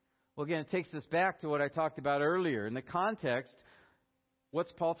 Well, again, it takes us back to what I talked about earlier. In the context,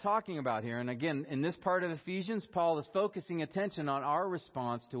 what's Paul talking about here? And again, in this part of Ephesians, Paul is focusing attention on our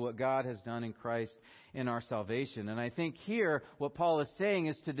response to what God has done in Christ in our salvation. And I think here, what Paul is saying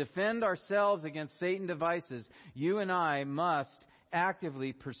is to defend ourselves against Satan's devices, you and I must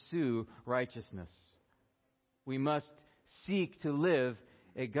actively pursue righteousness. We must seek to live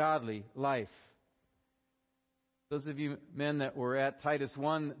a godly life. Those of you men that were at Titus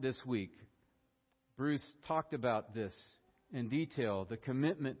 1 this week, Bruce talked about this in detail, the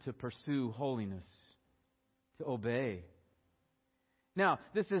commitment to pursue holiness, to obey. Now,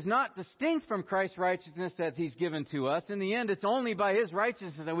 this is not distinct from Christ's righteousness that He's given to us. In the end, it's only by His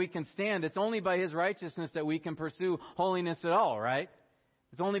righteousness that we can stand. It's only by His righteousness that we can pursue holiness at all, right?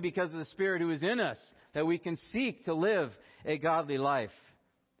 It's only because of the Spirit who is in us that we can seek to live a godly life.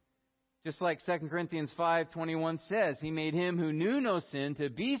 Just like 2 Corinthians 5:21 says, He made Him who knew no sin to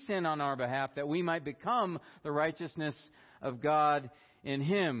be sin on our behalf, that we might become the righteousness of God in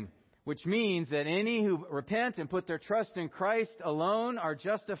Him. Which means that any who repent and put their trust in Christ alone are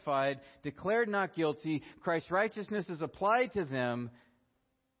justified, declared not guilty. Christ's righteousness is applied to them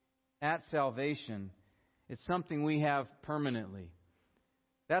at salvation. It's something we have permanently.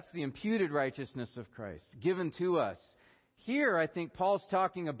 That's the imputed righteousness of Christ, given to us. Here, I think Paul's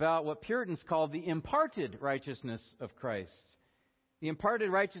talking about what Puritans call the imparted righteousness of Christ. The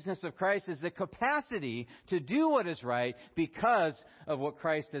imparted righteousness of Christ is the capacity to do what is right because of what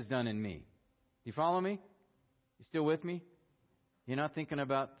Christ has done in me. You follow me? You still with me? You're not thinking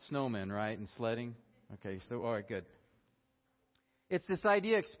about snowmen, right, and sledding? Okay, so all right, good. It's this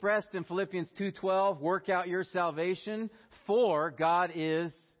idea expressed in Philippians 2:12, work out your salvation, for God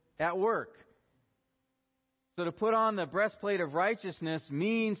is at work. So to put on the breastplate of righteousness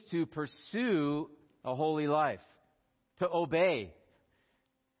means to pursue a holy life, to obey.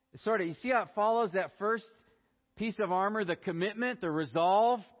 You see how it follows that first piece of armor, the commitment, the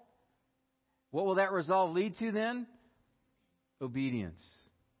resolve? What will that resolve lead to then? Obedience.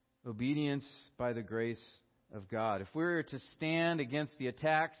 Obedience by the grace of God. If we're to stand against the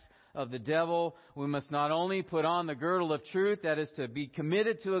attacks of the devil, we must not only put on the girdle of truth, that is to be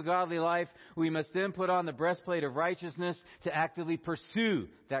committed to a godly life, we must then put on the breastplate of righteousness to actively pursue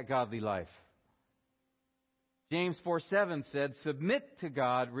that godly life. James 4:7 said, submit to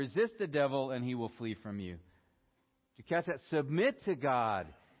God, resist the devil, and he will flee from you. Did you catch that? Submit to God,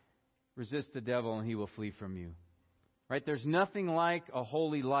 resist the devil, and he will flee from you. Right? There's nothing like a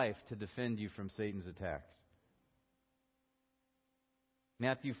holy life to defend you from Satan's attacks.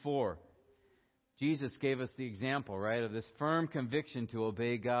 Matthew 4. Jesus gave us the example, right, of this firm conviction to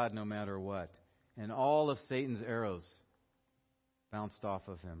obey God no matter what. And all of Satan's arrows bounced off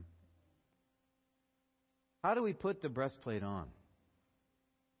of him. How do we put the breastplate on?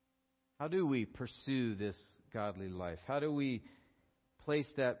 How do we pursue this godly life? How do we place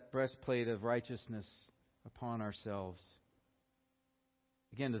that breastplate of righteousness upon ourselves?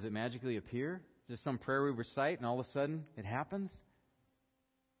 Again, does it magically appear? Is there some prayer we recite and all of a sudden it happens?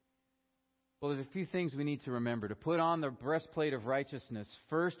 Well, there's a few things we need to remember. To put on the breastplate of righteousness,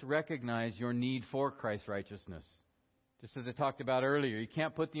 first recognize your need for Christ's righteousness. Just as I talked about earlier, you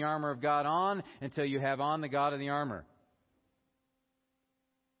can't put the armor of God on until you have on the God of the armor.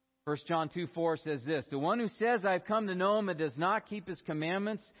 1 John 2:4 says this, the one who says, I've come to know Him and does not keep His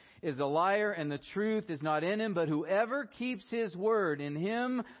commandments is a liar, and the truth is not in him. But whoever keeps His word, in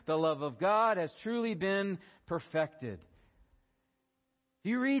him the love of God has truly been perfected. If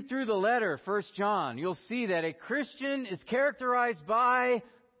you read through the letter, 1 John, you'll see that a Christian is characterized by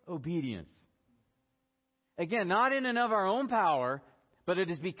obedience. Again, not in and of our own power, but it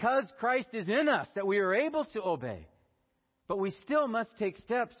is because Christ is in us that we are able to obey. But we still must take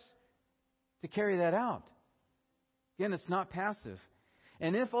steps to carry that out. Again, it's not passive.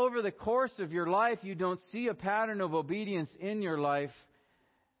 And if over the course of your life you don't see a pattern of obedience in your life,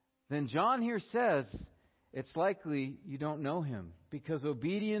 then John here says it's likely you don't know Him, because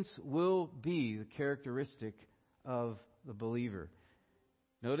obedience will be the characteristic of the believer.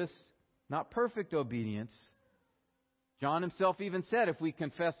 Notice, not perfect obedience. John himself even said, if we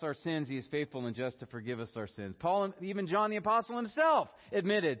confess our sins, He is faithful and just to forgive us our sins. Paul, even John the Apostle himself,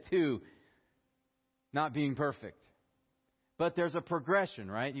 admitted to not being perfect. But there's a progression,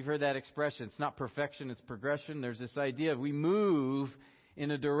 right? You've heard that expression. It's not perfection, it's progression. There's this idea of we move in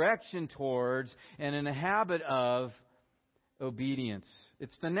a direction towards and in a habit of obedience.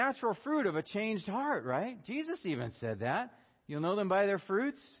 It's the natural fruit of a changed heart, right? Jesus even said that. You'll know them by their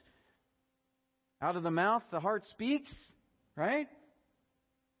fruits. Out of the mouth, the heart speaks, right?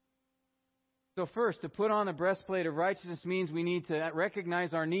 So first, to put on a breastplate of righteousness means we need to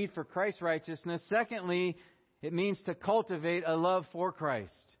recognize our need for Christ's righteousness. Secondly, it means to cultivate a love for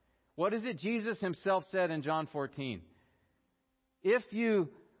Christ. What is it Jesus Himself said in John 14? If you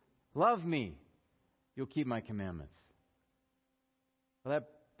love me, you'll keep my commandments. Well,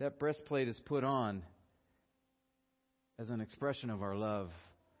 that breastplate is put on as an expression of our love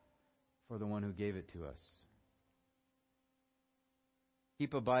for the one who gave it to us.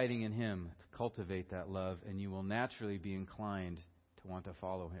 Keep abiding in Him to cultivate that love, and you will naturally be inclined to want to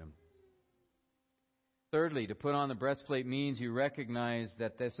follow Him. Thirdly, to put on the breastplate means you recognize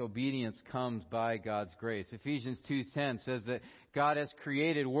that this obedience comes by God's grace. Ephesians 2:10 says that God has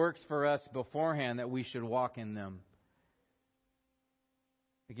created works for us beforehand that we should walk in them.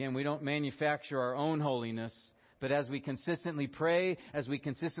 Again, we don't manufacture our own holiness, but as we consistently pray, as we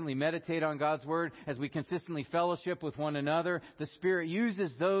consistently meditate on God's Word, as we consistently fellowship with one another, the Spirit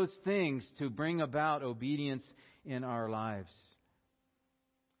uses those things to bring about obedience in our lives.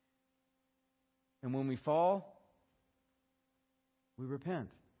 And when we fall, we repent.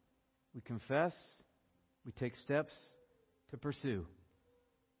 We confess. We take steps to pursue.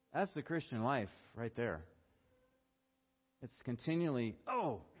 That's the Christian life right there. It's continually,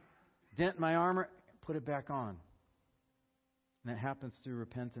 dent my armor, put it back on. And that happens through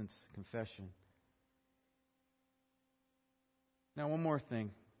repentance, confession. Now, one more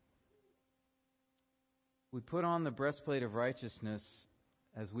thing. We put on the breastplate of righteousness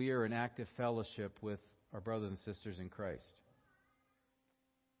as we are in active fellowship with our brothers and sisters in Christ.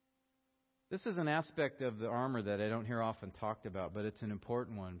 This is an aspect of the armor that I don't hear often talked about, but it's an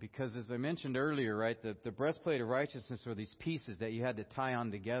important one. Because as I mentioned earlier, right, the breastplate of righteousness are these pieces that you had to tie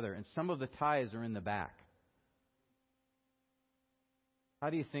on together, and some of the ties are in the back. How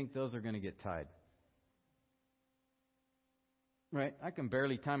do you think those are going to get tied? Right? I can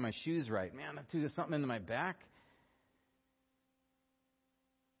barely tie my shoes right. Man, I threw something into my back.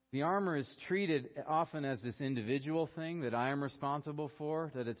 The armor is treated often as this individual thing that I am responsible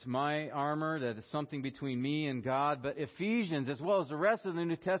for, that it's my armor, that it's something between me and God. But Ephesians, as well as the rest of the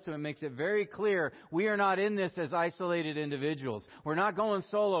New Testament, makes it very clear we are not in this as isolated individuals. We're not going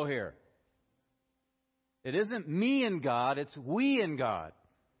solo here. It isn't me and God, it's we and God.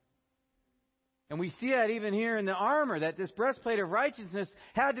 And we see that even here in the armor, that this breastplate of righteousness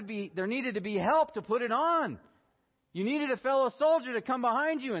there needed to be help to put it on. You needed a fellow soldier to come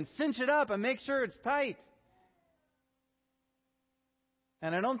behind you and cinch it up and make sure it's tight.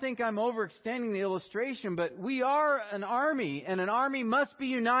 And I don't think I'm overextending the illustration, but we are an army, and an army must be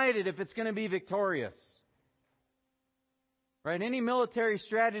united if it's going to be victorious. Right? Any military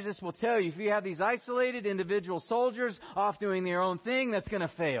strategist will tell you if you have these isolated individual soldiers off doing their own thing, that's going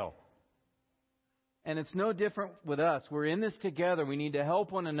to fail. And it's no different with us. We're in this together. We need to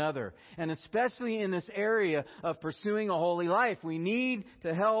help one another. And especially in this area of pursuing a holy life, we need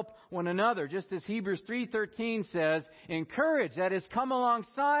to help one another. Just as Hebrews 3:13 says, encourage, that is, come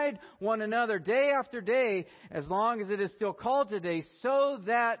alongside one another day after day, as long as it is still called today, so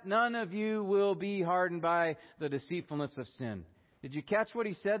that none of you will be hardened by the deceitfulness of sin. Did you catch what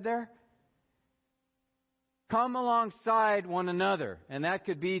he said there? Come alongside one another. And that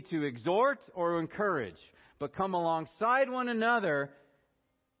could be to exhort or encourage. But come alongside one another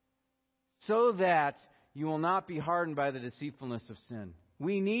so that you will not be hardened by the deceitfulness of sin.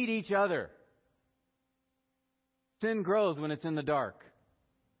 We need each other. Sin grows when it's in the dark.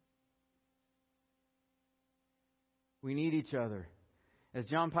 We need each other. As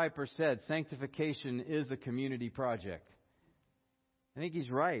John Piper said, sanctification is a community project. I think he's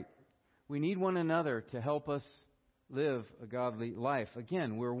right. We need one another to help us live a godly life.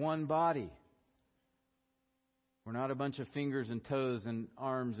 Again, we're one body. We're not a bunch of fingers and toes and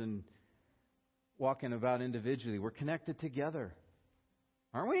arms and walking about individually. We're connected together.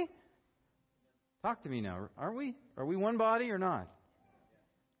 Aren't we? Talk to me now. Aren't we? Are we one body or not?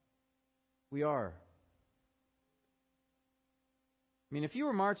 We are. I mean, if you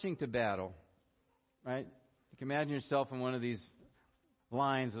were marching to battle, right? You can imagine yourself in one of these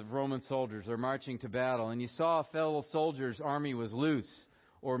lines of Roman soldiers are marching to battle, and you saw a fellow soldier's army was loose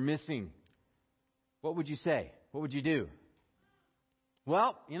or missing. What would you say? What would you do?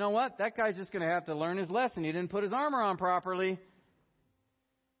 Well, you know what? That guy's just going to have to learn his lesson. He didn't put his armor on properly.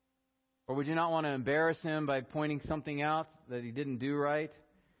 Or would you not want to embarrass him by pointing something out that he didn't do right?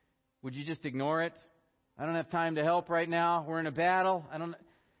 Would you just ignore it? I don't have time to help right now. We're in a battle.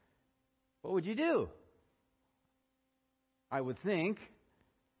 What would you do? I would think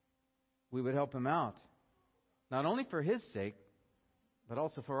we would help him out. Not only for his sake, but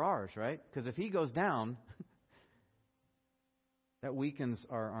also for ours, right? Because if he goes down, that weakens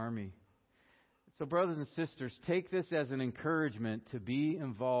our army. So brothers and sisters, take this as an encouragement to be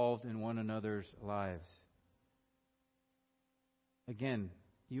involved in one another's lives. Again,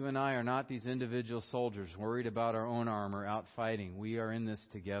 you and I are not these individual soldiers worried about our own armor out fighting. We are in this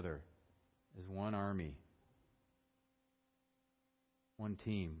together as one army. One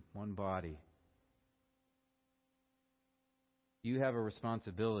team, one body. You have a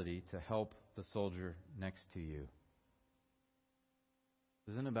responsibility to help the soldier next to you.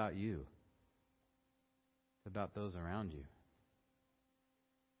 This isn't about you. It's about those around you.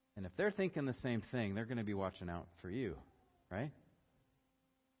 And if they're thinking the same thing, they're going to be watching out for you, right?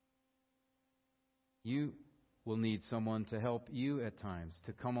 You will need someone to help you at times,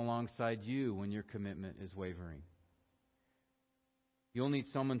 to come alongside you when your commitment is wavering. You'll need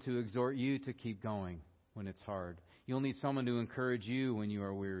someone to exhort you to keep going when it's hard. You'll need someone to encourage you when you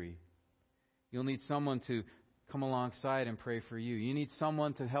are weary. You'll need someone to come alongside and pray for you. You need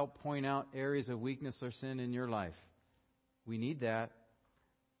someone to help point out areas of weakness or sin in your life. We need that.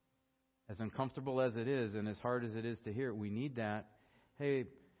 As uncomfortable as it is and as hard as it is to hear, we need that. Hey,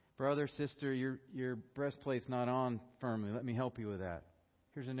 brother, sister, your breastplate's not on firmly. Let me help you with that.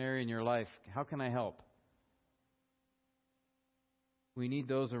 Here's an area in your life. How can I help? We need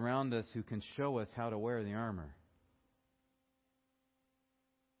those around us who can show us how to wear the armor.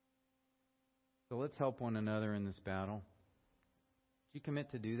 So let's help one another in this battle. Do you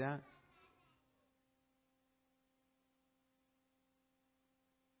commit to do that?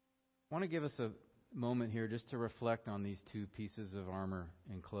 I want to give us a moment here just to reflect on these two pieces of armor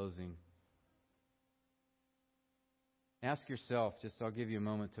in closing. Ask yourself, I'll give you a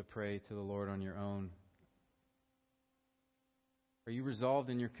moment to pray to the Lord on your own. Are you resolved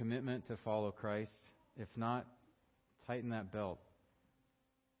in your commitment to follow Christ? If not, tighten that belt.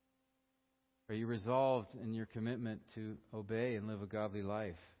 Are you resolved in your commitment to obey and live a godly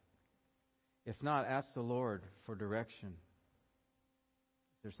life? If not, ask the Lord for direction.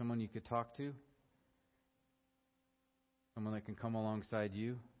 Is there someone you could talk to? Someone that can come alongside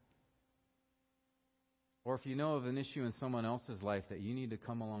you? Or if you know of an issue in someone else's life that you need to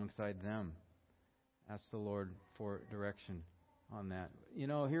come alongside them, ask the Lord for direction on that. You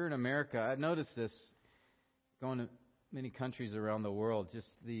know, here in America, I've noticed this going to many countries around the world. Just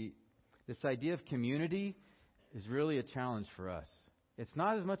this idea of community is really a challenge for us. It's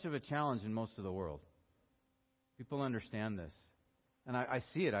not as much of a challenge in most of the world. People understand this. And I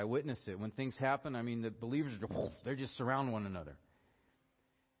see it. I witness it. When things happen, I mean, the believers, they just surround one another.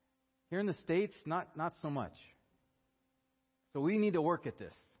 Here in the States, not so much. So we need to work at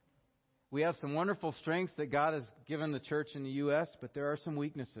this. We have some wonderful strengths that God has given the church in the U.S., but there are some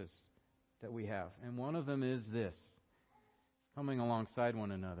weaknesses that we have. And one of them is this. It's coming alongside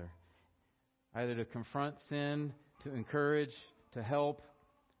one another. Either to confront sin, to encourage, to help,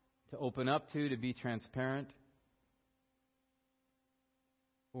 to open up to be transparent.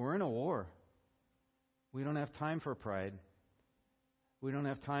 We're in a war. We don't have time for pride. We don't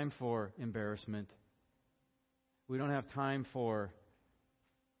have time for embarrassment. We don't have time for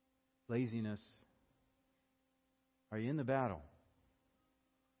laziness. Are you in the battle?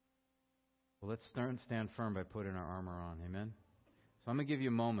 Well, let's stand firm by putting our armor on. Amen? So I'm going to give you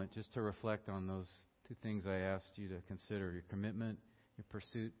a moment just to reflect on those two things I asked you to consider. Your commitment, your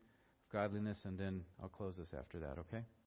pursuit of godliness, and then I'll close this after that, okay?